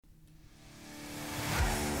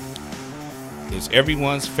is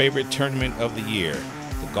everyone's favorite tournament of the year.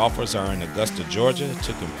 The golfers are in Augusta, Georgia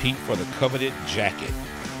to compete for the coveted jacket.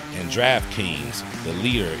 And DraftKings, the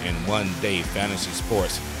leader in one-day fantasy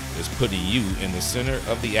sports, is putting you in the center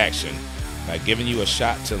of the action by giving you a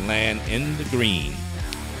shot to land in the green.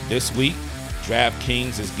 This week,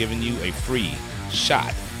 DraftKings is giving you a free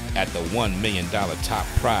shot at the $1 million top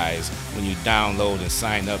prize when you download and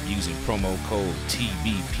sign up using promo code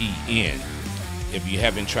TBPN. If you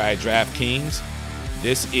haven't tried DraftKings,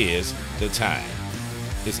 this is the time.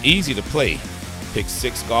 It's easy to play. Pick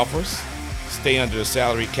 6 golfers, stay under the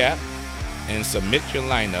salary cap, and submit your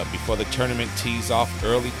lineup before the tournament tees off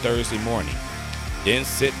early Thursday morning. Then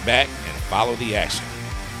sit back and follow the action.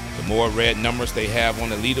 The more red numbers they have on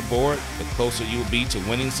the leaderboard, the closer you'll be to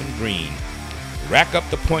winning some green. Rack up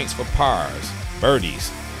the points for pars,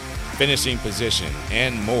 birdies, finishing position,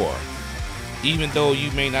 and more. Even though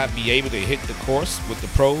you may not be able to hit the course with the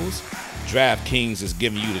pros, DraftKings is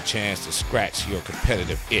giving you the chance to scratch your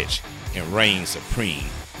competitive itch and reign supreme.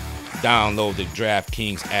 Download the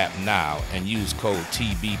DraftKings app now and use code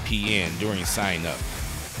TBPN during sign-up.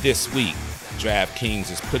 This week,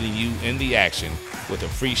 DraftKings is putting you in the action with a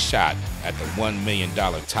free shot at the $1 million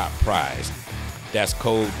top prize. That's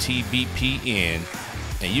code TBPN,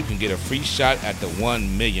 and you can get a free shot at the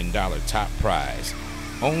 $1 million top prize.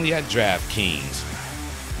 Only at DraftKings.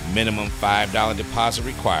 Minimum $5 deposit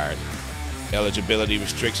required. Eligibility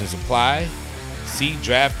restrictions apply. See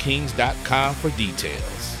DraftKings.com for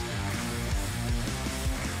details.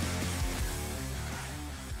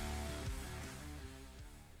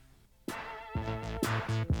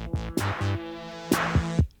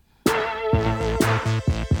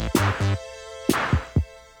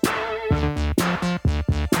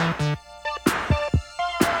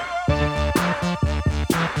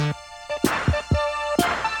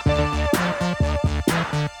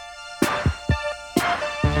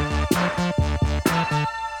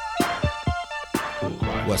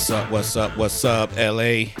 What's up,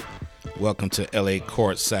 LA? Welcome to LA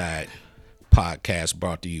Courtside Podcast,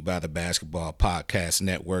 brought to you by the Basketball Podcast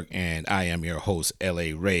Network, and I am your host,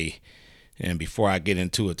 LA Ray. And before I get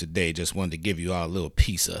into it today, just wanted to give you all a little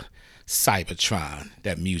piece of Cybertron,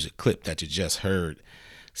 that music clip that you just heard.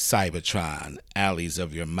 Cybertron, Alleys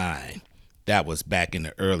of Your Mind. That was back in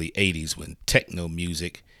the early 80s when techno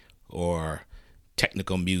music or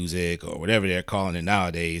technical music or whatever they're calling it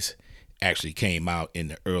nowadays actually came out in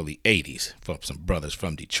the early 80s from some brothers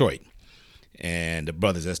from Detroit. And the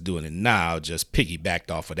brothers that's doing it now just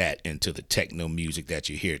piggybacked off of that into the techno music that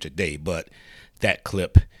you hear today. But that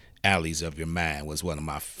clip, Alleys of Your Mind, was one of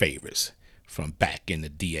my favorites from back in the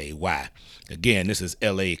DAY. Again, this is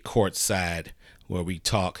LA Courtside, where we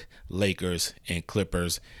talk Lakers and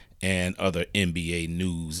Clippers and other NBA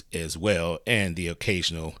news as well, and the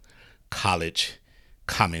occasional college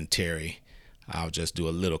commentary. I'll just do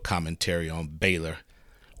a little commentary on Baylor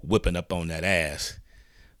whipping up on that ass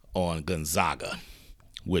on Gonzaga,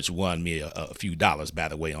 which won me a few dollars, by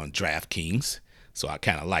the way, on DraftKings. So I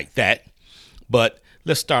kind of like that. But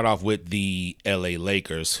let's start off with the LA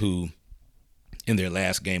Lakers, who in their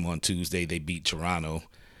last game on Tuesday, they beat Toronto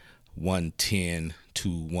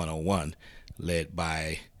 110-101, led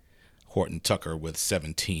by Horton Tucker with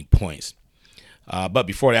 17 points. But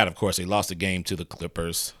before that, of course, they lost the game to the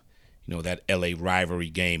Clippers. You know, that LA rivalry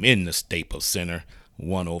game in the Staples Center,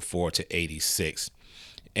 104-86.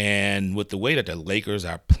 And with the way that the Lakers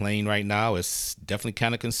are playing right now, it's definitely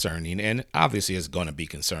kind of concerning. And obviously it's going to be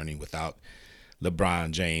concerning without LeBron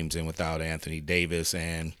James and without Anthony Davis.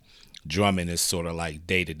 And Drummond is sort of like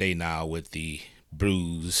day-to-day now with the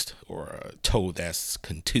bruised or toe that's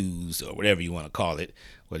contused or whatever you want to call it,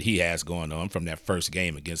 what he has going on from that first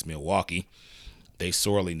game against Milwaukee. They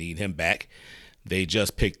sorely need him back. They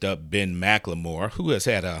just picked up Ben McLemore, who has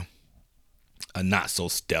had a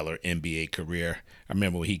not-so-stellar NBA career. I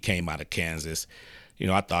remember when he came out of Kansas. You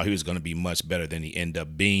know, I thought he was going to be much better than he ended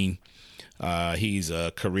up being. He's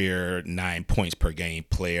a career 9 points per game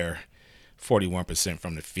player, 41%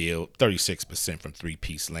 from the field, 36% from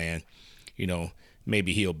three-piece land. You know,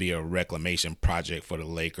 maybe he'll be a reclamation project for the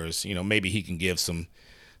Lakers. You know, maybe he can give some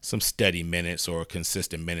steady minutes or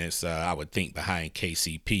consistent minutes, I would think, behind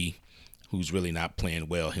KCP, who's really not playing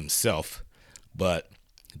well himself. But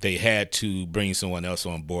they had to bring someone else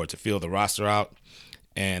on board to fill the roster out,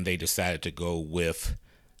 and they decided to go with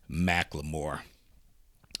McLemore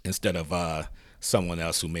instead of someone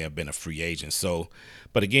else who may have been a free agent. So,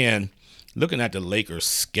 but again, looking at the Lakers'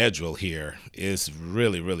 schedule here is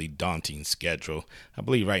really, really daunting schedule. I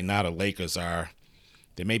believe right now the Lakers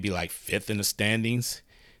they may be like 5th in the standings,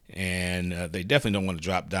 and they definitely don't want to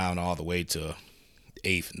drop down all the way to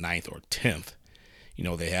 8th, 9th, or 10th.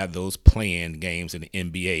 They have those play-in games in the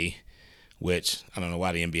NBA, which I don't know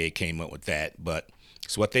why the NBA came up with that, but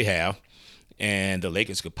it's what they have. And the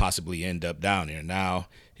Lakers could possibly end up down there. Now,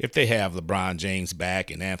 if they have LeBron James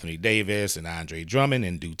back and Anthony Davis and Andre Drummond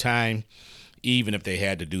in due time, even if they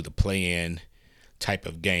had to do the play-in type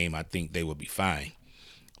of game, I think they would be fine.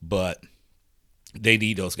 But they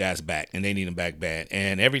need those guys back, and they need them back bad.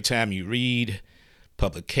 And every time you read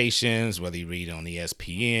publications, whether you read on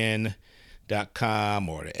ESPN.com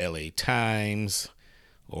or the LA Times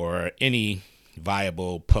or any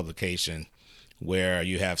viable publication where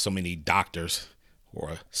you have so many doctors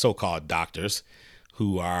or so-called doctors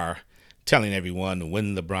who are telling everyone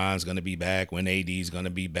when LeBron's going to be back, when AD's going to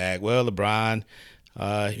be back. Well, LeBron,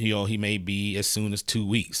 he may be as soon as 2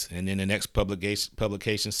 weeks. And then the next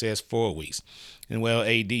publication says 4 weeks. And well,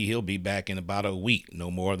 AD, he'll be back in about a week, no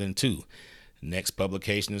more than 2. Next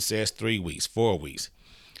publication says 3 weeks, 4 weeks.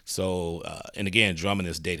 So, and again, Drummond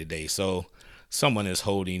is day to day. So someone is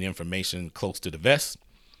holding information close to the vest.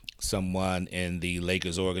 Someone in the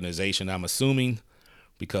Lakers organization, I'm assuming,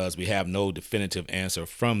 because we have no definitive answer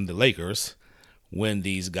from the Lakers when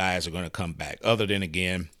these guys are going to come back, other than,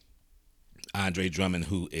 again, Andre Drummond,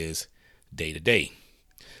 who is day to day.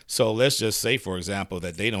 So let's just say, for example,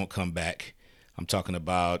 that they don't come back. I'm talking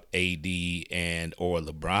about AD and or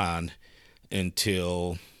LeBron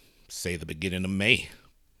until, say, the beginning of May.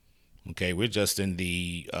 Okay, we're just in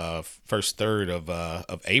the first third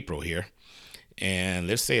of April here. And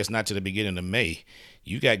let's say it's not to the beginning of May.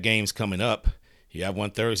 You got games coming up. You have one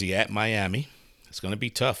Thursday at Miami. It's going to be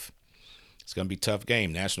tough. It's going to be a tough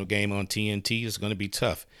game. National game on TNT is going to be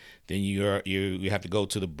tough. Then you have to go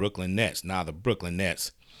to the Brooklyn Nets. Now the Brooklyn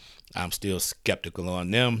Nets, I'm still skeptical on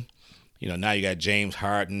them. Now you got James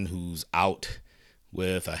Harden, who's out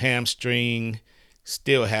with a hamstring.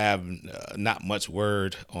 Still have not much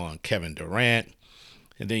word on Kevin Durant.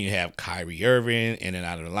 And then you have Kyrie Irving in and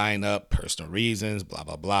out of the lineup, personal reasons, blah,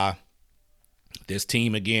 blah, blah. This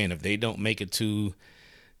team, again, if they don't make it to,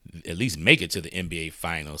 at least make it to the NBA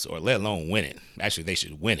Finals, or let alone win it. Actually, they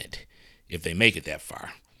should win it if they make it that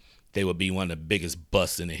far. They would be one of the biggest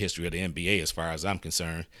busts in the history of the NBA as far as I'm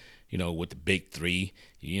concerned, with the big three.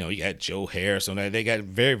 You got Joe Harris on that. They got a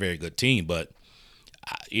very, very good team, but,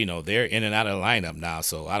 they're in and out of the lineup now,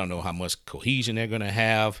 so I don't know how much cohesion they're going to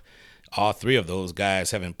have. All three of those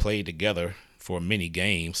guys haven't played together for many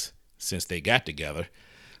games since they got together.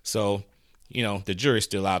 So, the jury's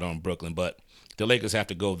still out on Brooklyn, but the Lakers have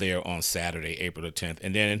to go there on Saturday, April the 10th.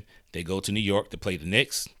 And then they go to New York to play the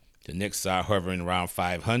Knicks. The Knicks are hovering around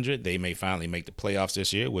 500. They may finally make the playoffs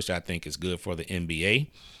this year, which I think is good for the NBA.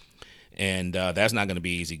 And that's not going to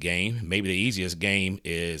be an easy game. Maybe the easiest game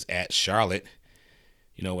is at Charlotte.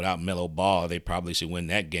 Without Melo Ball, they probably should win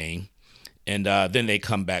that game. And then they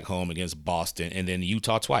come back home against Boston and then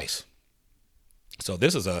Utah twice. So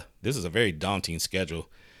this is a very daunting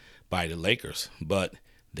schedule by the Lakers. But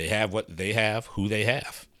they have what they have, who they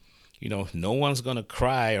have. No one's going to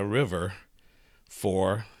cry a river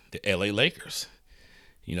for the LA Lakers.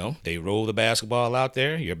 They roll the basketball out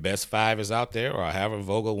there. Your best five is out there, or however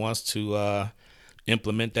Vogel wants to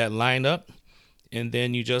implement that lineup. And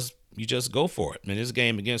then you just go for it. In this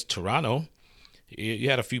game against Toronto, you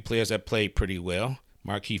had a few players that played pretty well.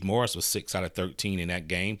 Markieff Morris was 6 out of 13 in that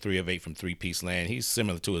game, 3 of 8 from three-piece land. He's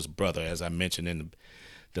similar to his brother, as I mentioned in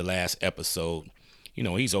the last episode.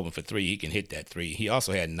 He's open for three. He can hit that three. He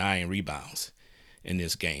also had 9 rebounds in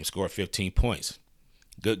this game, scored 15 points.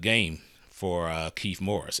 Good game for Keith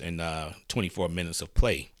Morris in 24 minutes of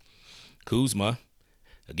play. Kuzma,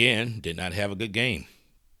 again, did not have a good game.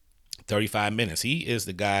 35 minutes. He is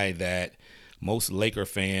the guy that most Laker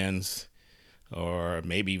fans, or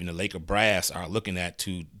maybe even the Laker brass, are looking at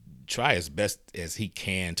to try as best as he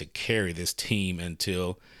can to carry this team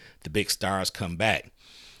until the big stars come back.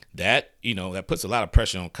 That puts a lot of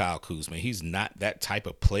pressure on Kyle Kuzma. He's not that type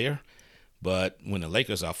of player, but when the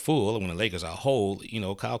Lakers are full, when the Lakers are whole,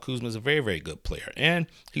 Kyle Kuzma is a very, very good player. And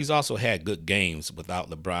he's also had good games without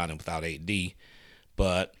LeBron and without AD,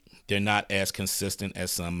 but they're not as consistent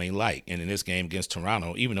as some may like. And in this game against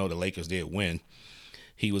Toronto, even though the Lakers did win,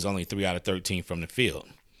 he was only 3 out of 13 from the field.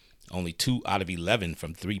 Only 2 out of 11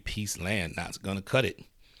 from three-piece land. Not going to cut it.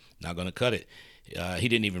 Not going to cut it. He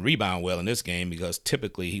didn't even rebound well in this game because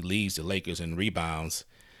typically he leads the Lakers in rebounds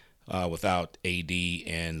without AD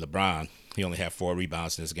and LeBron. He only had 4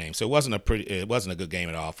 rebounds in this game. So it wasn't a good game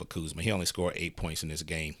at all for Kuzma. He only scored 8 points in this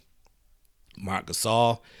game. Marc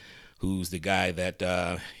Gasol, who's the guy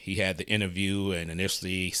that he had the interview and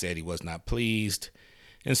initially said he was not pleased,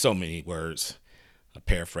 in so many words,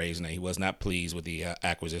 paraphrasing, that he was not pleased with the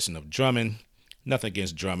acquisition of Drummond. Nothing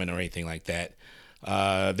against Drummond or anything like that.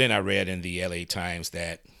 Then I read in the LA Times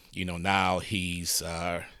that, now he's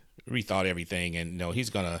rethought everything, and, he's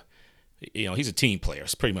going to, he's a team player.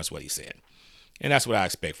 It's pretty much what he said. And that's what I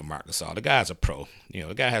expect from Marc Gasol. The guy's a pro.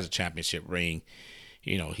 The guy has a championship ring.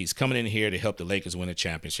 He's coming in here to help the Lakers win a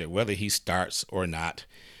championship. Whether he starts or not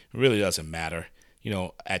really doesn't matter.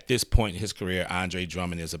 At this point in his career, Andre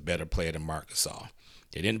Drummond is a better player than Marc Gasol.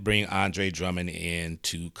 They didn't bring Andre Drummond in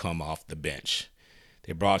to come off the bench.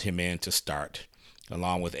 They brought him in to start,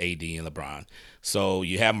 along with AD and LeBron. So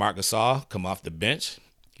you have Marc Gasol come off the bench.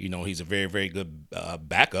 He's a very, very good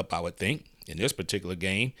backup, I would think. In this particular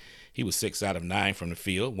game, he was 6 out of 9 from the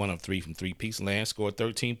field, 1 of 3 from three-piece land, scored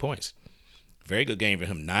 13 points. Very good game for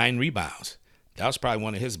him, 9 rebounds. That was probably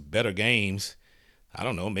one of his better games, I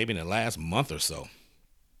don't know, maybe in the last month or so.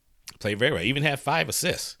 Played very well. Even had 5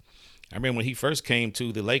 assists. I remember when he first came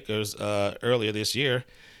to the Lakers earlier this year,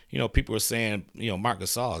 people were saying, Marc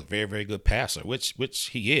Gasol is a very, very good passer, which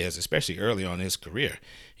he is, especially early on in his career.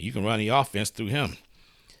 You can run the offense through him.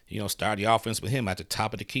 Start the offense with him at the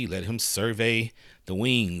top of the key. Let him survey the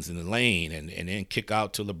wings and the lane and then kick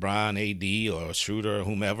out to LeBron, AD, or Schroeder or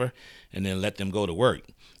whomever, and then let them go to work.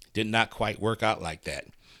 Did not quite work out like that.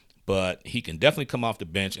 But he can definitely come off the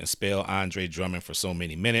bench and spell Andre Drummond for so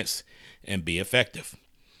many minutes and be effective.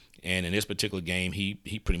 And in this particular game, he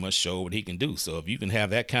pretty much showed what he can do. So if you can have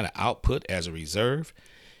that kind of output as a reserve,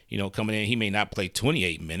 coming in, he may not play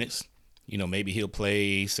 28 minutes. Maybe he'll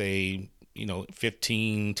play, say,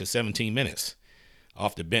 15 to 17 minutes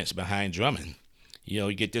off the bench behind Drummond.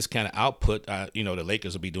 You get this kind of output, the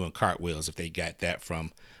Lakers will be doing cartwheels if they got that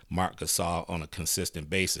from Marc Gasol on a consistent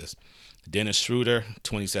basis. Dennis Schroeder,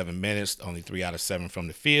 27 minutes, only 3 out of 7 from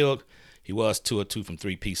the field. He was 2 of 2 from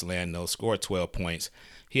three-piece land, though, scored 12 points.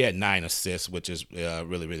 He had 9 assists, which is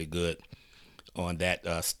really, really good on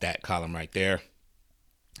that stat column right there.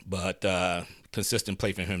 But consistent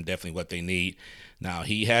play for him, definitely what they need. Now,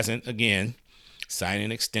 he hasn't, again, signed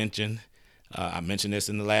an extension. I mentioned this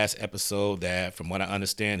in the last episode that, from what I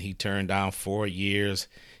understand, he turned down 4 years,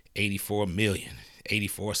 $84 million,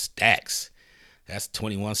 84 stacks. That's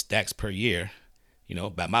 21 stacks per year,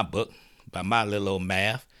 by my book, by my little old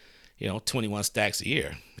math, 21 stacks a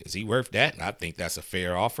year. Is he worth that? I think that's a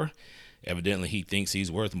fair offer. Evidently, he thinks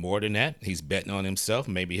he's worth more than that. He's betting on himself.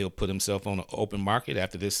 Maybe he'll put himself on an open market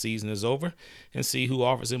after this season is over and see who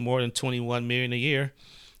offers him more than $21 million a year,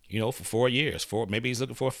 for 4 years. Maybe he's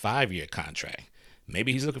looking for a 5-year contract.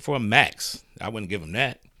 Maybe he's looking for a max. I wouldn't give him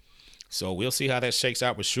that. So we'll see how that shakes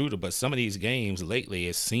out with Schroeder. But some of these games lately,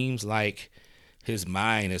 it seems like his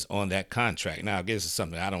mind is on that contract. Now, I guess it's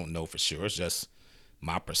something I don't know for sure. It's just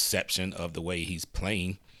my perception of the way he's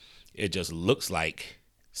playing. It just looks like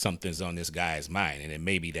something's on this guy's mind, and it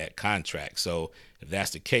may be that contract. So if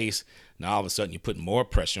that's the case, now all of a sudden you're putting more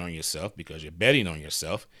pressure on yourself because you're betting on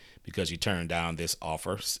yourself because you turned down this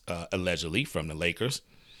offer, allegedly, from the Lakers.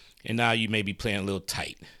 And now you may be playing a little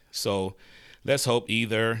tight. So let's hope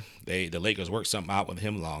either the Lakers work something out with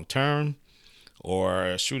him long term,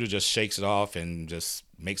 or Schroeder just shakes it off and just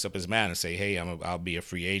makes up his mind and say, hey, I'll be a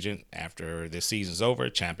free agent after this season's over,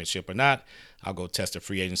 championship or not. I'll go test the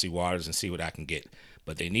free agency waters and see what I can get.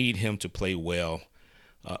 But they need him to play well,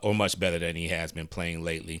 or much better than he has been playing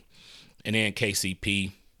lately. And then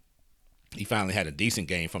KCP, he finally had a decent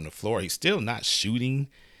game from the floor. He's still not shooting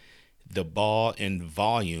the ball in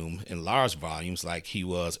large volumes like he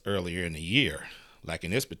was earlier in the year. Like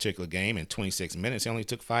in this particular game, in 26 minutes, he only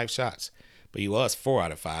took 5 shots. But he was 4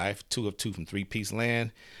 out of 5, 2 of 2 from three-piece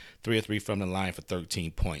land, 3 of 3 from the line for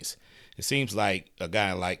 13 points. It seems like a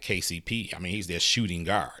guy like KCP, he's their shooting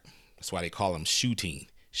guard. That's why they call him shooting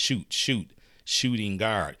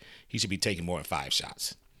guard. He should be taking more than 5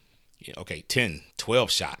 shots. 10,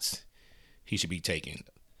 12 shots he should be taking.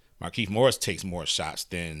 Markieff Morris takes more shots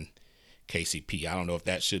than KCP. I don't know if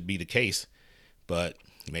that should be the case, but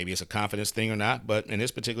maybe it's a confidence thing or not. But in this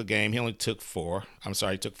particular game, he only took 5,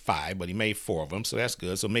 but he made 4 of them, so that's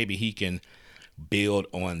good. So maybe he can build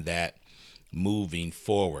on that moving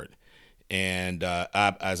forward. And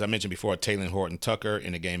as I mentioned before, Talen Horton-Tucker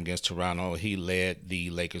in the game against Toronto, he led the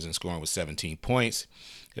Lakers in scoring with 17 points.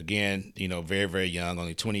 Again, very, very young,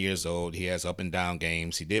 only 20 years old. He has up and down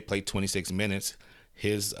games. He did play 26 minutes.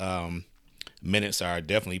 His minutes are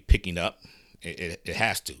definitely picking up. It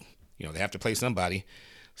has to. They have to play somebody.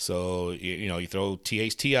 So, you throw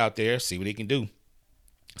THT out there, see what he can do.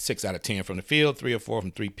 6 out of 10 from the field, 3 of 4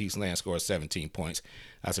 from three-piece land, scores 17 points.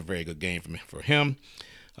 That's a very good game for him.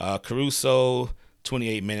 Caruso,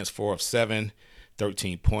 28 minutes, 4 of 7,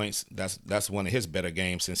 13 points. That's one of his better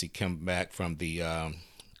games since he came back from the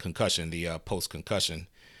concussion, the post-concussion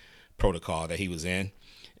protocol that he was in.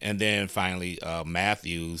 And then finally,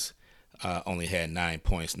 Matthews only had 9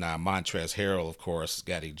 points. Now, Montrezl Harrell, of course,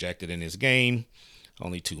 got ejected in this game.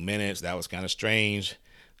 Only 2 minutes. That was kind of strange.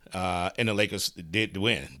 And the Lakers did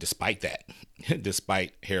win despite that,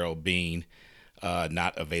 despite Harrell being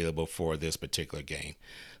not available for this particular game.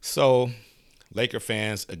 So, Laker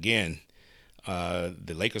fans, again,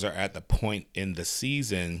 the Lakers are at the point in the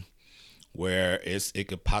season where it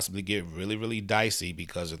could possibly get really, really dicey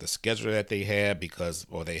because of the schedule that they have, because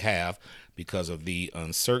of the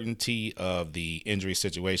uncertainty of the injury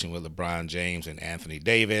situation with LeBron James and Anthony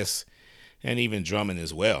Davis, and even Drummond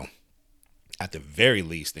as well. At the very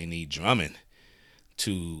least, they need Drummond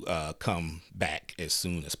to come back as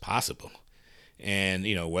soon as possible. And,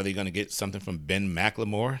 whether you're going to get something from Ben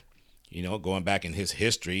McLemore, going back in his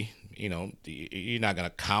history, you're not going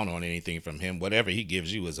to count on anything from him. Whatever he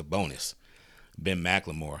gives you is a bonus. Ben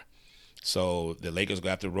McLemore. So the Lakers going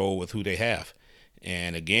to have to roll with who they have.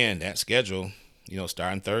 And again, that schedule,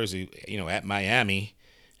 starting Thursday, at Miami,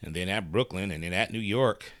 and then at Brooklyn, and then at New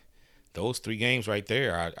York, those 3 games right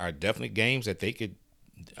there are definitely games that they could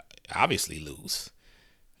obviously lose.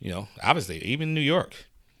 Obviously, even New York.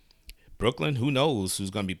 Brooklyn, who knows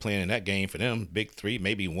who's going to be playing in that game for them? Big 3,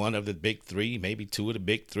 maybe one of the big 3, maybe 2 of the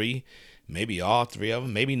big 3, maybe all 3 of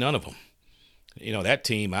them, maybe none of them. That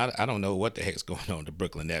team, I don't know what the heck's going on with the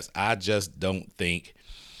Brooklyn Nets. I just don't think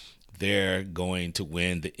they're going to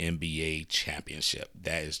win the NBA championship.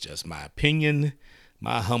 That is just my opinion,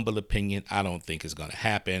 my humble opinion. I don't think it's going to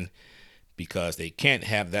happen because they can't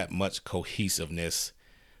have that much cohesiveness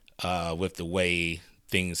with the way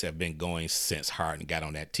things have been going since Harden got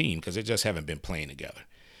on that team, because they just haven't been playing together.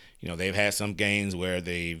 They've had some games where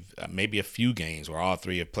maybe a few games where all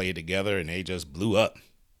 3 have played together and they just blow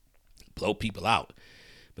people out.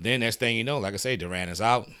 But then next thing you know, like I say, Durant is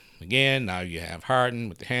out again. Now you have Harden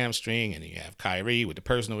with the hamstring, and you have Kyrie with the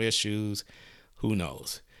personal issues. Who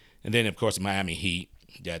knows? And then, of course, the Miami Heat,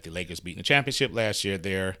 that the Lakers beat in the championship last year,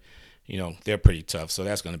 they're pretty tough. So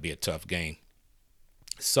that's going to be a tough game.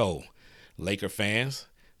 So, Laker fans,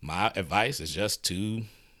 my advice is just to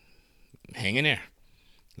hang in there.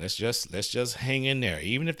 Let's just hang in there.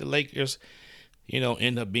 Even if the Lakers,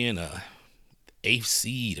 end up being a 8th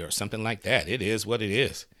seed or something like that, it is what it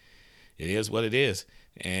is. It is what it is.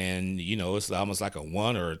 And, it's almost like a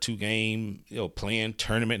 1 or 2 game, playing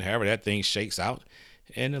tournament, however that thing shakes out.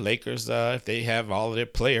 And the Lakers, if they have all of their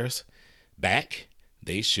players back,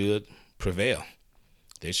 they should prevail.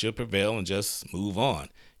 They should prevail and just move on.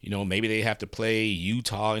 Maybe they have to play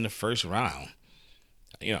Utah in the first round.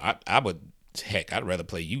 I'd rather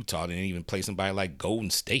play Utah than even play somebody like Golden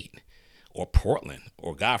State or Portland,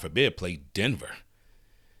 or God forbid, play Denver.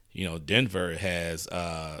 Denver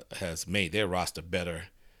has made their roster better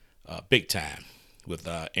big time with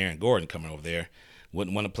Aaron Gordon coming over there.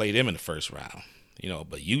 Wouldn't want to play them in the first round.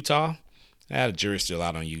 But Utah, the jury's still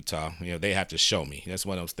out on Utah. They have to show me. That's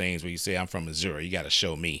one of those things where you say, I'm from Missouri, you got to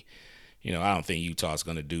show me. I don't think Utah's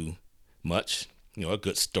going to do much. A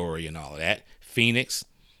good story and all of that. Phoenix,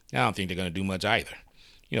 I don't think they're going to do much either.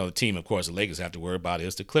 The team, of course, the Lakers have to worry about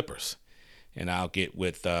is the Clippers. And I'll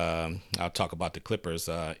talk about the Clippers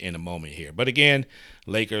in a moment here. But again,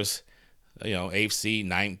 Lakers, 8th seed,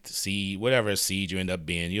 9th seed, whatever seed you end up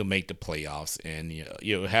being, you'll make the playoffs, and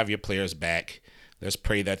you'll have your players back. Let's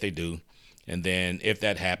pray that they do. And then if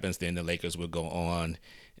that happens, then the Lakers will go on,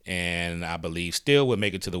 and I believe still will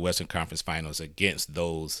make it to the Western Conference Finals against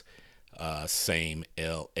those same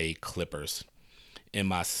LA Clippers. In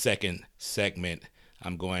my second segment,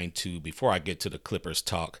 I'm going to, before I get to the Clippers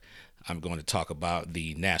talk, I'm going to talk about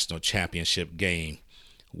the national championship game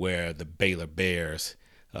where the Baylor Bears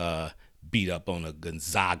beat up on the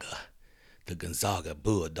Gonzaga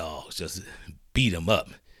Bulldogs, just beat them up.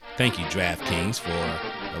 Thank you, DraftKings,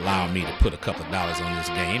 for allowing me to put a couple of dollars on this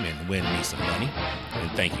game and win me some money.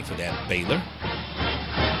 And thank you for that, Baylor.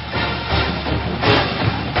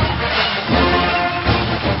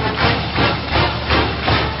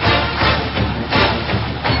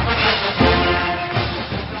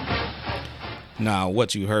 Now,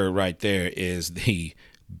 what you heard right there is the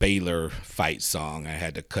Baylor fight song. I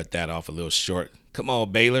had to cut that off a little short. Come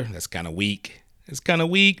on, Baylor. That's kind of weak. It's kind of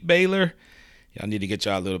weak, Baylor. Y'all need to get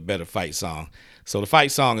y'all a little better fight song. So the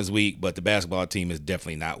fight song is weak, but the basketball team is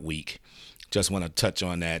definitely not weak. Just want to touch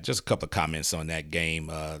on that. Just a couple of comments on that game.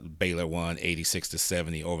 Baylor won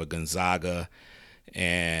 86-70 over Gonzaga.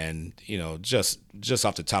 And, just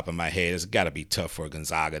off the top of my head, it's got to be tough for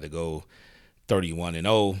Gonzaga to go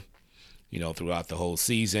 31-0. Throughout the whole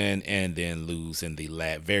season, and then lose in the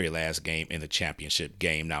very last game in the championship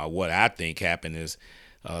game. Now, what I think happened is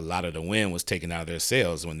a lot of the win was taken out of their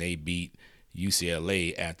sails when they beat,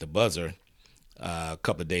 UCLA at the buzzer a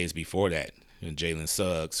couple of days before that. And Jalen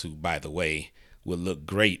Suggs, who, by the way, would look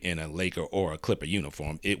great in a Laker or a Clipper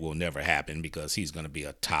uniform. It will never happen because he's going to be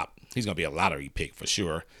a lottery pick for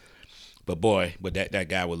sure. But boy, that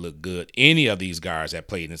guy would look good. Any of these guards that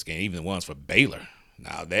played in this game, even the ones for Baylor.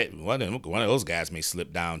 Now, that one of those guys may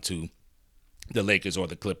slip down to the Lakers or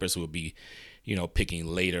the Clippers, who will be, picking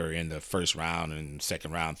later in the first round and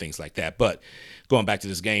second round, things like that. But going back to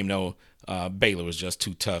this game, though, Baylor was just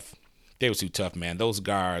too tough. They were too tough, man. Those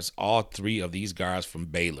guards, all three of these guards from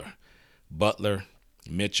Baylor, Butler,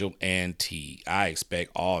 Mitchell, and Teague, I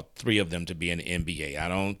expect all three of them to be in the NBA.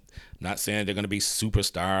 I'm not saying they're going to be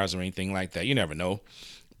superstars or anything like that. You never know.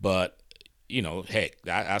 But, heck,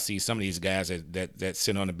 I see some of these guys that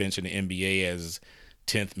sit on the bench in the NBA as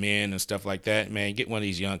 10th men and stuff like that. Man, get one of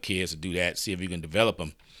these young kids to do that, see if you can develop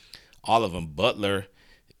them. All of them. Butler,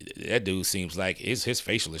 that dude seems like his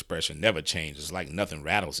facial expression never changes. Like nothing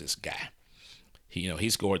rattles this guy. He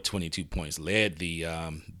scored 22 points, led the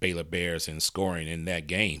Baylor Bears in scoring in that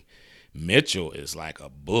game. Mitchell is like a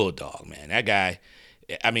bulldog, man. That guy,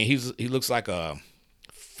 I mean, he looks like a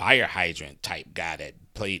fire hydrant type guy that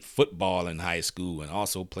played football in high school and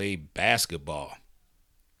also played basketball.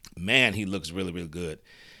 Man, he looks really, really good.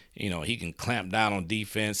 He can clamp down on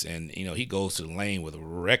defense, and, he goes to the lane with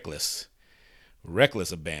reckless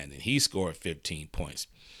abandon. He scored 15 points.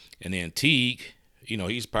 And then Teague,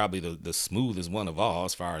 he's probably the smoothest one of all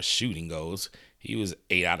as far as shooting goes. He was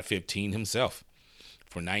 8 out of 15 himself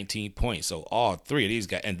for 19 points. So all three of these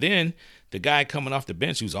guys. And then the guy coming off the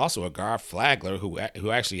bench, who's also a guard, Flagler, who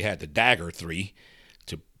actually had the dagger three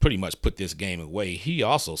to pretty much put this game away, he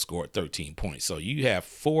also scored 13 points. So you have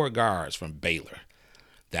 4 guards from Baylor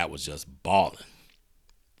that was just balling.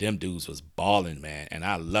 Them dudes was balling, man, and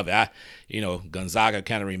I love it. Gonzaga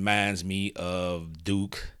kind of reminds me of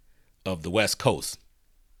Duke of the West Coast,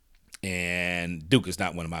 and Duke is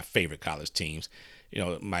not one of my favorite college teams.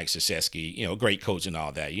 Mike Krzyzewski, great coach and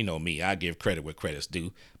all that. Me, I give credit where credit's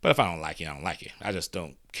due, but if I don't like it, I don't like it. I just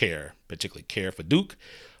don't particularly care for Duke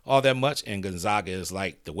all that much, and Gonzaga is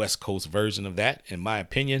like the West Coast version of that, in my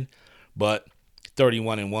opinion. But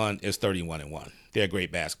 31-1 is 31-1. They're a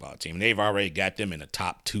great basketball team. They've already got them in the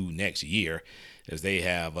top 2 next year, as they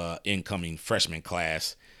have an incoming freshman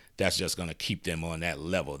class that's just going to keep them on that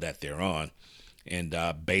level that they're on. And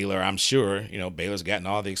Baylor, I'm sure, Baylor's gotten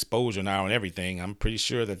all the exposure now and everything. I'm pretty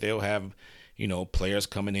sure that they'll have, players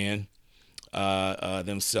coming in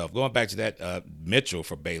themselves. Going back to that Mitchell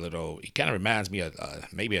for Baylor, though, he kind of reminds me of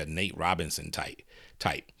maybe a Nate Robinson type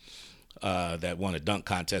that won a dunk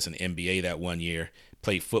contest in the NBA that one year,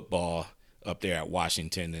 played football up there at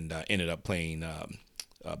Washington, and ended up playing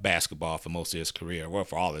basketball for most of his career, or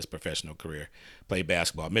for all his professional career. Played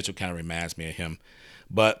basketball. Mitchell kind of reminds me of him.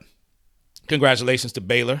 But congratulations to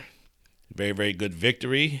Baylor. Very, very good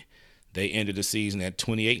victory. They ended the season at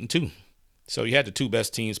 28-2. So you had the 2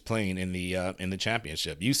 best teams playing in the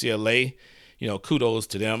championship. UCLA, kudos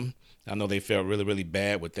to them. I know they felt really, really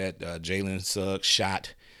bad with that Jalen Suggs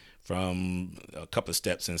shot from a couple of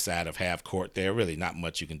steps inside of half court there. Really not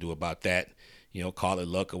much you can do about that. Call it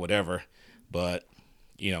luck or whatever. But,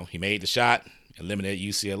 he made the shot, eliminated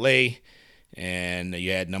UCLA, and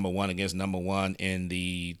you had number 1 against number 1 in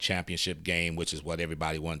the championship game, which is what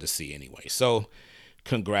everybody wanted to see anyway. So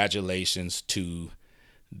congratulations to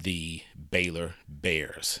the Baylor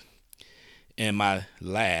Bears. And my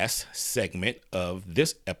last segment of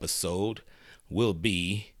this episode will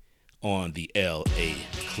be on the LA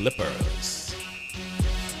Clippers.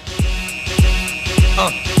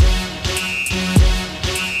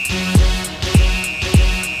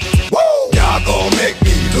 Y'all gon' make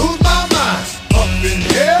me lose my mind. Up in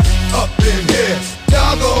here, up in here.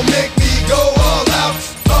 Y'all gon' make me go all out.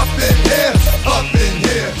 Up in here, up in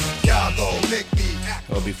here. Y'all gon' make me act.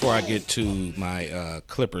 Well, before I get to my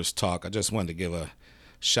Clippers talk, I just wanted to give a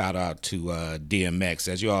shout out to DMX.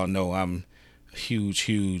 As you all know, I'm a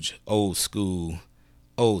huge old school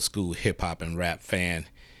hip hop and rap fan.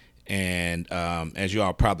 And as you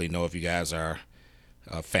all probably know, if you guys are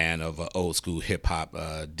a fan of old school hip hop,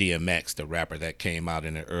 DMX, the rapper that came out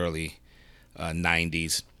in the early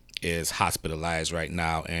 90s, is hospitalized right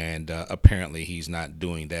now, and apparently he's not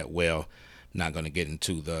doing that well. Not going to get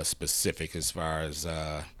into the specific as far as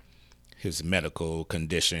his medical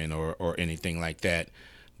condition or anything like that,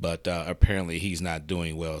 but apparently he's not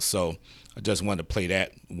doing well. So I just wanted to play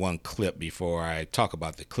that one clip before I talk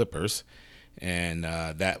about the Clippers, and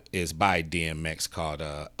that is by DMX, called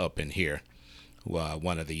Up in Here.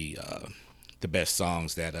 One of the best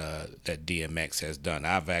songs that DMX has done.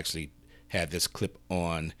 I've actually had this clip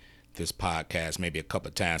on this podcast maybe a couple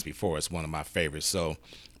of times before. It's one of my favorites. So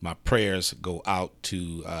my prayers go out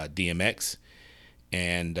to DMX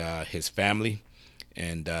and his family,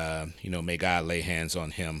 and may God lay hands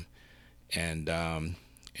on him and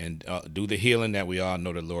do the healing that we all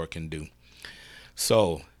know the Lord can do.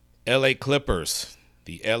 So LA Clippers.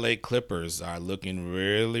 The LA Clippers are looking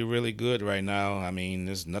really, really good right now. I mean,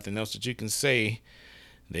 there's nothing else that you can say.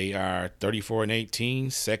 They are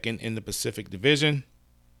 34-18, second in the Pacific Division,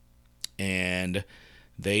 and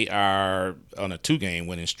they are on a 2-game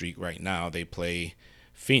winning streak right now. They play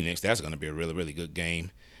Phoenix. That's going to be a really, really good game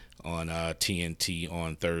on TNT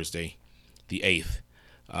on Thursday, the 8th.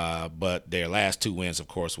 But their last 2 wins, of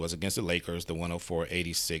course, was against the Lakers, the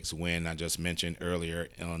 104-86 win I just mentioned earlier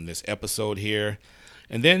on this episode here.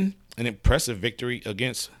 And then an impressive victory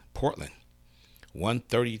against Portland,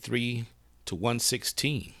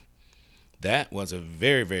 133-116. That was a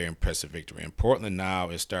very, very impressive victory. And Portland now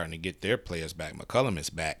is starting to get their players back. McCollum is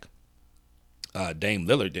back. Dame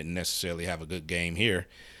Lillard didn't necessarily have a good game here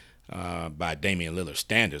by Damian Lillard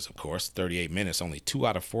standards, of course. 38 minutes, only 2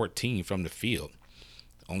 out of 14 from the field.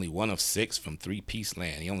 Only 1 of 6 from three-piece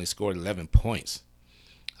land. He only scored 11 points.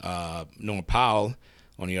 Norman Powell,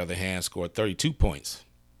 on the other hand, scored 32 points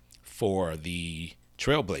for the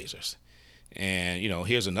Trailblazers. And,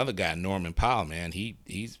 here's another guy, Norman Powell, man.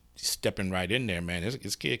 He's stepping right in there, man.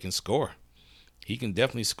 This kid can score. He can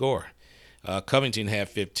definitely score. Covington had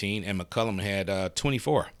 15, and McCollum had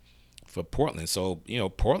 24 for Portland. So,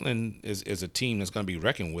 Portland is a team that's going to be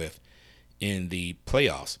reckoned with in the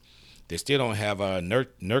playoffs. They still don't have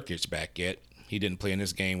Nurkic back yet. He didn't play in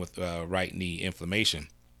this game with right knee inflammation.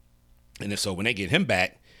 And so when they get him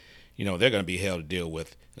back, they're going to be hell to deal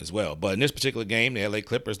with as well. But in this particular game, the LA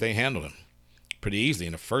Clippers, they handled him pretty easily.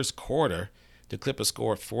 In the first quarter, the Clippers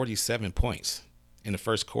scored 47 points in the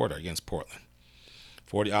first quarter against Portland.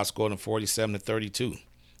 Outscored them 47-32.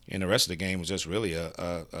 And the rest of the game was just really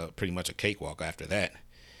a pretty much a cakewalk after that.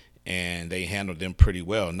 And they handled them pretty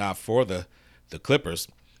well. Now for the Clippers,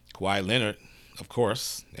 Kawhi Leonard, of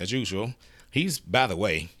course, as usual, he's, by the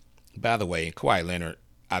way, Kawhi Leonard,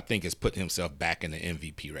 I think, has put himself back in the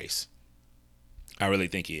MVP race. I really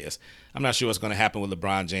think he is. I'm not sure what's going to happen with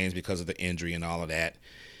LeBron James because of the injury and all of that.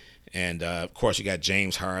 And, of course, you got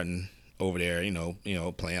James Harden over there,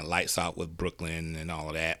 playing lights out with Brooklyn and all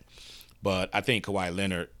of that. But I think Kawhi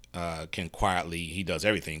Leonard can quietly, he does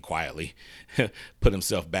everything quietly, put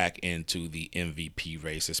himself back into the MVP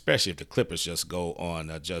race, especially if the Clippers just go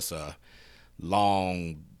on just a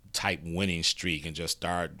long type winning streak and just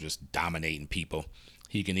start just dominating people.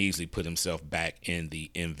 He can easily put himself back in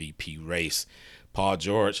the MVP race. Paul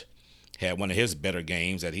George had one of his better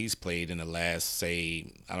games that he's played in the last,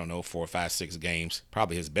 say, 4 or 5, 6 games.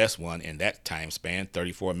 Probably his best one in that time span,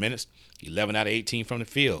 34 minutes, 11 out of 18 from the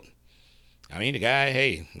field. I mean, the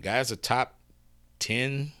guy's a top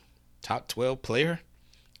 10, top 12 player.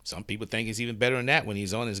 Some people think he's even better than that when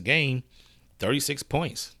he's on his game. 36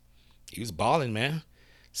 points. He was balling, man.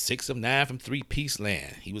 6 of 9 from three-piece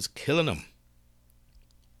land. He was killing them.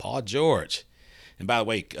 Paul George. And by the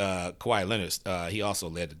way, Kawhi Leonard, he also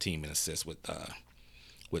led the team in assists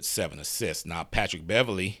with 7 assists. Now, Patrick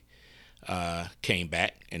Beverley came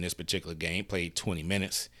back in this particular game, played 20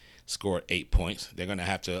 minutes, scored 8 points. They're going to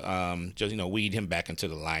have to just weed him back into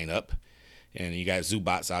the lineup. And you got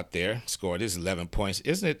Zubac out there, scored his 11 points.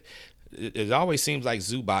 Isn't it? It always seems like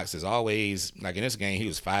Zubac is always, like in this game, he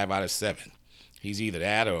was 5 out of 7. He's either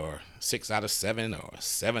that or 6 out of 7 or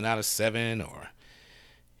 7 out of 7 or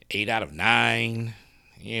 8 out of 9.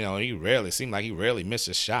 He rarely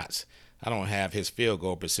misses shots. I don't have his field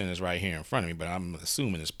goal percentage right here in front of me, but I'm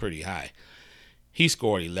assuming it's pretty high. He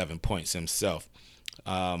scored 11 points himself.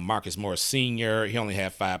 Marcus Morris Sr., he only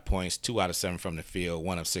had 5 points, 2 out of 7 from the field,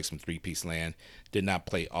 1 of 6 from three-piece land. Did not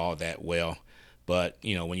play all that well. But,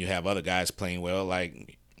 when you have other guys playing well,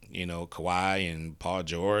 like, Kawhi and Paul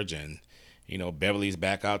George and, Beverly's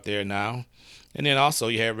back out there now. And then also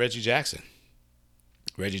you have Reggie Jackson.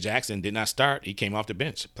 Reggie Jackson did not start. He came off the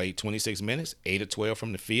bench, played 26 minutes, 8 of 12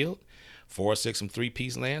 from the field, 4 of 6 from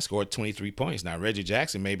three-piece land, scored 23 points. Now, Reggie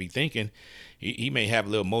Jackson may be thinking he may have a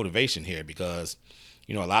little motivation here because,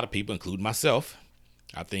 a lot of people, including myself,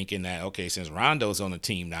 are thinking that, okay, since Rondo's on the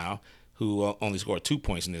team now, who only scored 2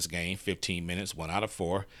 points in this game, 15 minutes, 1 out of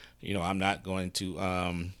 4, I'm not going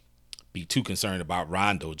to be too concerned about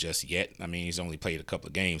Rondo just yet. I mean, he's only played a couple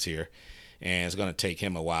of games here. And it's going to take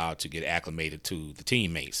him a while to get acclimated to the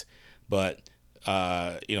teammates. But,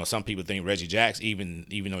 some people think Reggie Jackson,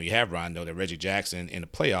 even though you have Rondo, that Reggie Jackson in the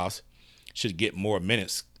playoffs should get more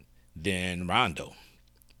minutes than Rondo.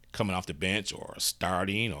 coming off the bench or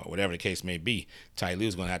starting or whatever the case may be. Ty Lue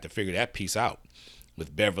is going to have to figure that piece out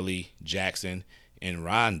with Beverly, Jackson, and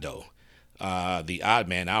Rondo. The odd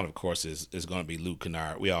man out, of course, is going to be Luke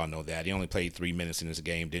Kennard. We all know that. He only played 3 minutes in this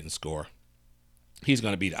game, didn't score. He's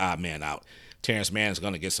going to be the odd man out. Terrence Mann is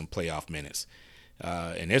going to get some playoff minutes.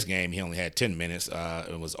 In this game, he only had 10 minutes.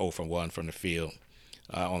 It was 0 for 1 from the field.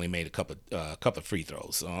 Only made a couple of free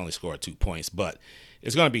throws, so only scored 2 points. But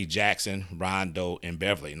it's going to be Jackson, Rondo, and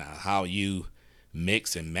Beverly. Now, how you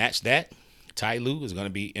mix and match that, Ty Lue, is going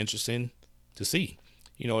to be interesting to see.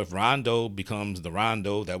 If Rondo becomes the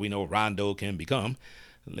Rondo that we know Rondo can become,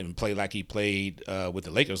 let him play like he played with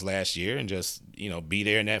the Lakers last year and just, be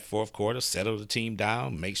there in that fourth quarter, settle the team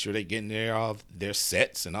down, make sure they get in there all their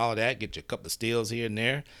sets and all of that, get you a couple of steals here and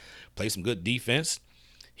there, play some good defense.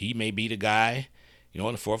 He may be the guy,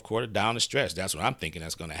 in the fourth quarter down the stretch. That's what I'm thinking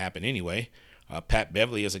that's going to happen anyway. Pat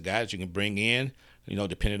Beverly is a guy that you can bring in,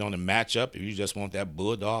 depending on the matchup. If you just want that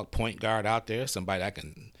bulldog point guard out there, somebody that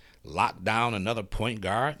can lock down another point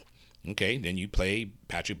guard, okay, then you play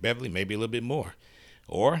Patrick Beverly maybe a little bit more.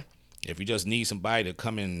 Or if you just need somebody to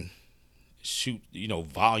come and shoot,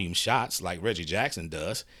 volume shots like Reggie Jackson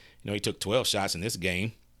does, he took 12 shots in this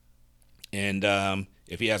game. And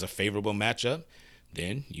if he has a favorable matchup,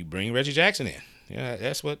 then you bring Reggie Jackson in. Yeah,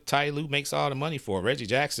 that's what Ty Lue makes all the money for. Reggie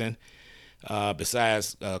Jackson,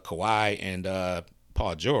 besides Kawhi and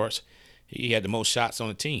Paul George, he had the most shots on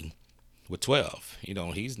the team with 12.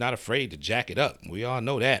 He's not afraid to jack it up. We all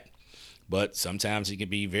know that. But sometimes he can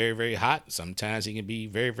be very, very hot. Sometimes he can be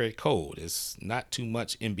very, very cold. It's not too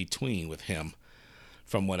much in between with him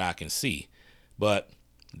from what I can see. But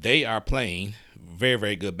they are playing very,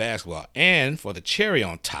 very good basketball. And for the cherry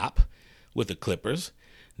on top with the Clippers,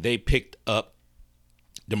 they picked up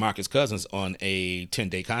DeMarcus Cousins on a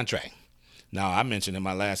 10-day contract. Now, I mentioned in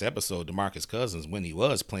my last episode, DeMarcus Cousins, when he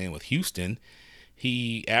was playing with Houston,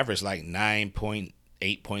 he averaged like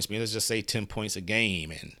 9.8 points. Let's just say 10 points a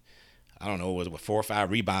game. And I don't know, was it 4 or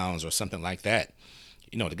 5 rebounds or something like that.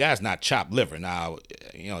 The guy's not chopped liver. Now,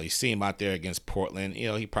 you see him out there against Portland.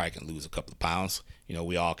 He probably can lose a couple of pounds.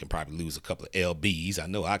 We all can probably lose a couple of lbs. I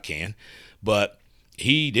know I can. But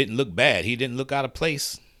he didn't look bad. He didn't look out of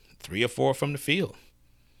place. 3 or 4 from the field.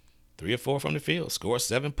 3 or 4 from the field. Scored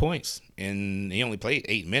 7 points. And he only played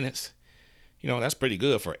 8 minutes. That's pretty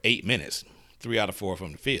good for 8 minutes. 3 out of 4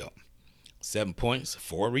 from the field. 7 points,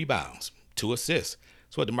 4 rebounds, 2 assists.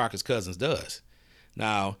 That's what DeMarcus Cousins does.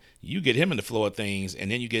 Now, you get him in the flow of things,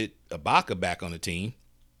 and then you get Ibaka back on the team.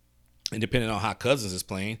 And depending on how Cousins is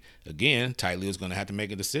playing, again, Ty Lue is going to have to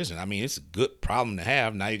make a decision. I mean, it's a good problem to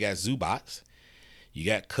have. Now you got Zubac, you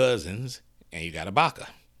got Cousins, and you got Ibaka.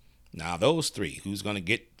 Now, those three, who's going to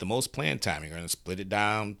get the most playing time? You're going to split it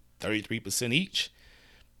down 33% each?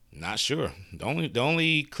 Not sure. The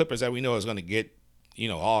only Clippers that we know is going to get,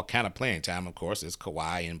 all kind of playing time, of course, is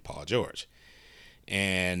Kawhi and Paul George.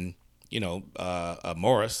 And,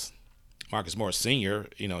 Marcus Morris Sr.,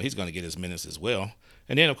 he's going to get his minutes as well.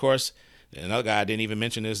 And then, of course, another guy I didn't even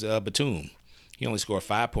mention is Batum. He only scored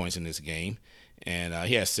 5 points in this game, and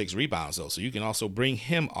he has 6 rebounds, though. So you can also bring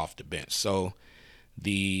him off the bench. So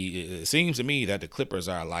it seems to me that the Clippers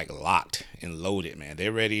are, like, locked and loaded, man.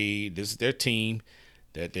 They're ready. This is their team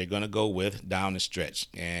that they're going to go with down the stretch.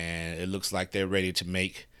 And it looks like they're ready to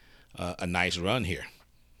make a nice run here.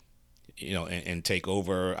 And take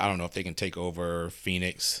over. I don't know if they can take over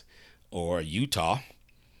Phoenix or Utah,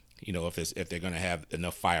 if they're going to have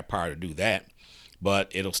enough firepower to do that.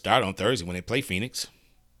 But it'll start on Thursday when they play Phoenix.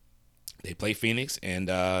 They play Phoenix, and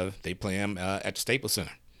they play them at the Staples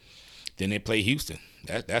Center. Then they play Houston.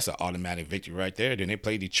 That's an automatic victory right there. Then they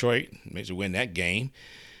play Detroit, make sure win that game.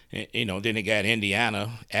 And, then they got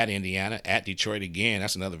Indiana, at Detroit again.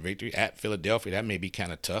 That's another victory. At Philadelphia, that may be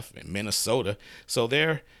kind of tough. And Minnesota. So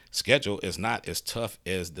their schedule is not as tough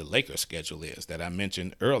as the Lakers' schedule is that I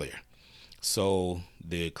mentioned earlier. So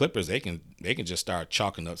the Clippers, they can just start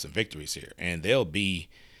chalking up some victories here. And they'll be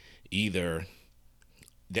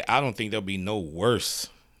I don't think they'll be no worse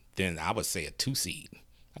than, I would say, a 2 seed.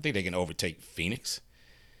 I think they can overtake Phoenix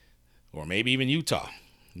or maybe even Utah.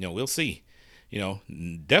 We'll see.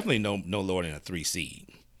 Definitely no lower than a 3 seed.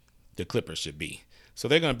 The Clippers should be. So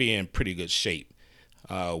they're going to be in pretty good shape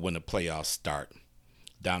when the playoffs start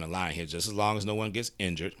down the line here, just as long as no one gets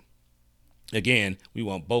injured. Again, we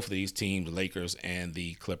want both of these teams, the Lakers and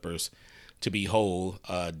the Clippers, to be whole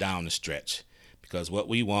down the stretch. Because what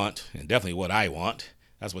we want, and definitely what I want,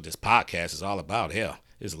 that's what this podcast is all about. Hell,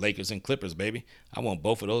 it's Lakers and Clippers, baby. I want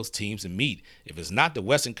both of those teams to meet. If it's not the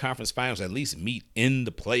Western Conference Finals, at least meet in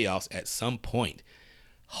the playoffs at some point.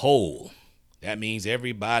 Whole. That means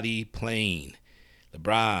everybody playing.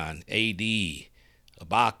 LeBron, AD,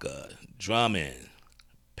 Ibaka, Drummond,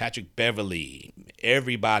 Patrick Beverly,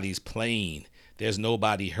 everybody's playing. There's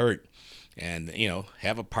nobody hurt. And,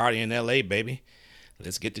 have a party in LA, baby.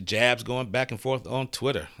 Let's get the jabs going back and forth on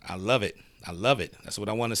Twitter. I love it. That's what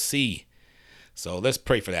I want to see. So let's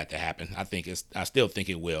pray for that to happen. I still think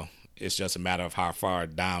it will. It's just a matter of how far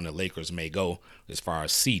down the Lakers may go as far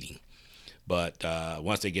as seeding. But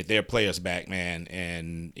once they get their players back, man,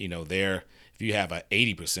 and, if you have an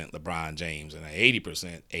 80% LeBron James and an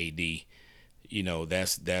 80% AD,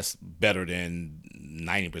 that's better than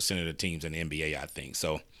 90% of the teams in the NBA, I think.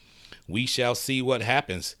 So we shall see what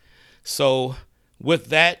happens. So with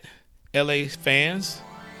that, LA fans,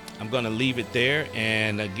 I'm going to leave it there.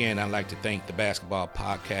 And again, I'd like to thank the Basketball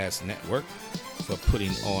Podcast Network for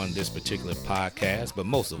putting on this particular podcast. But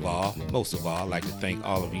most of all, I'd like to thank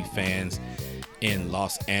all of you fans in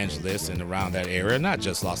Los Angeles and around that area. Not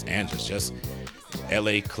just Los Angeles, just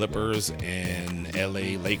LA Clippers and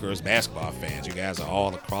LA Lakers basketball fans. You guys are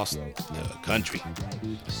all across the country.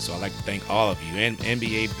 So I'd like to thank all of you and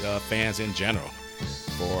NBA fans in general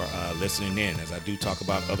for listening in, as I do talk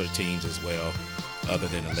about other teams as well, other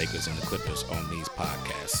than the Lakers and the Clippers on these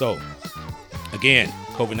podcasts. So again,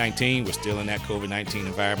 COVID-19, we're still in that COVID-19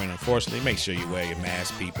 environment, unfortunately. Make sure you wear your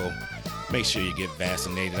mask, people. Make sure you get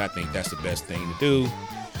vaccinated. I think that's the best thing to do.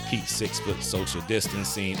 Keep 6 foot social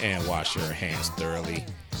distancing and wash your hands thoroughly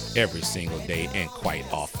every single day and quite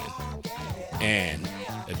often. And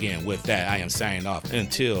again, with that, I am signing off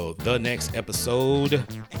until the next episode.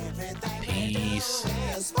 Peace.